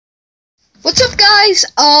guys?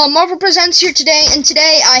 Marvel Presents here today, and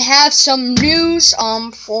today I have some news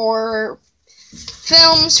for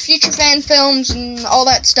films, future fan films, and all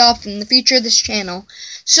that stuff in the future of this channel.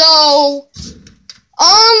 So,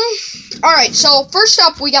 alright, so first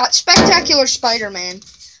up we got Spectacular Spider-Man.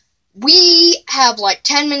 We have like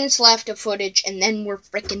 10 minutes left of footage, and then we're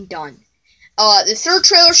freaking done. The third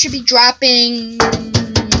trailer should be dropping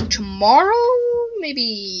tomorrow,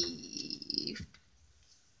 maybe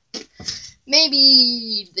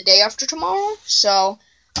the day after tomorrow. So,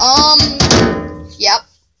 yep.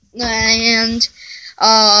 And,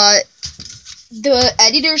 the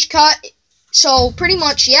editor's cut, so pretty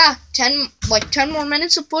much, yeah, 10 more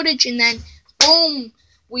minutes of footage, and then, boom,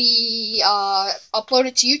 we, upload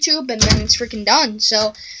it to YouTube, and then it's freaking done.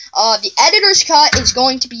 So, the editor's cut is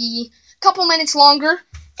going to be a couple minutes longer,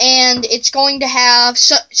 and it's going to have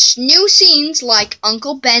new scenes like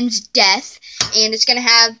Uncle Ben's death, and it's going to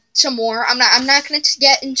have some more. I'm not going to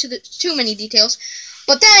get into too many details.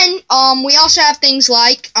 But then, we also have things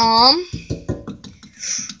like,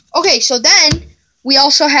 okay, so then, we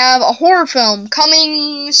also have a horror film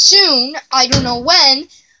coming soon. I don't know when.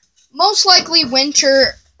 Most likely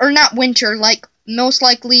winter, or not winter, like, most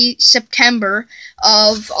likely September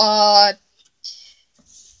of,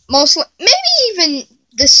 maybe even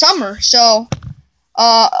this summer. So,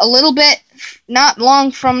 a little bit, not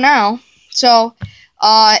long from now. So,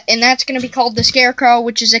 and that's going to be called The Scarecrow,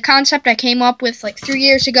 which is a concept I came up with like 3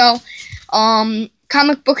 years ago.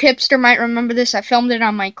 Comic Book Hipster might remember this. I filmed it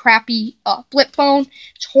on my crappy flip phone.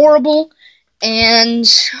 It's horrible, and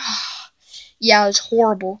yeah, it's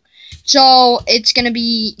horrible. So it's going to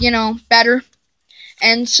be, you know, better.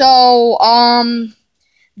 And so,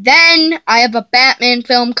 then I have a Batman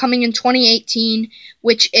film coming in 2018,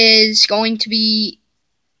 which is going to be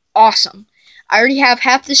awesome. I already have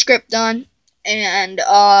half the script done, and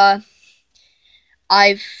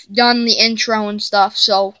I've done the intro and stuff,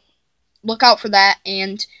 so look out for that.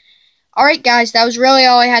 And alright guys, that was really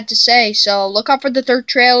all I had to say. So look out for the third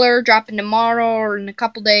trailer dropping tomorrow or in a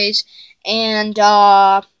couple days, and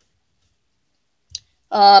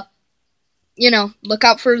you know, look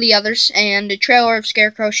out for the others. And the trailer of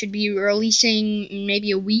Scarecrow should be releasing in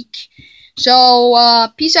maybe a week. So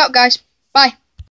peace out guys.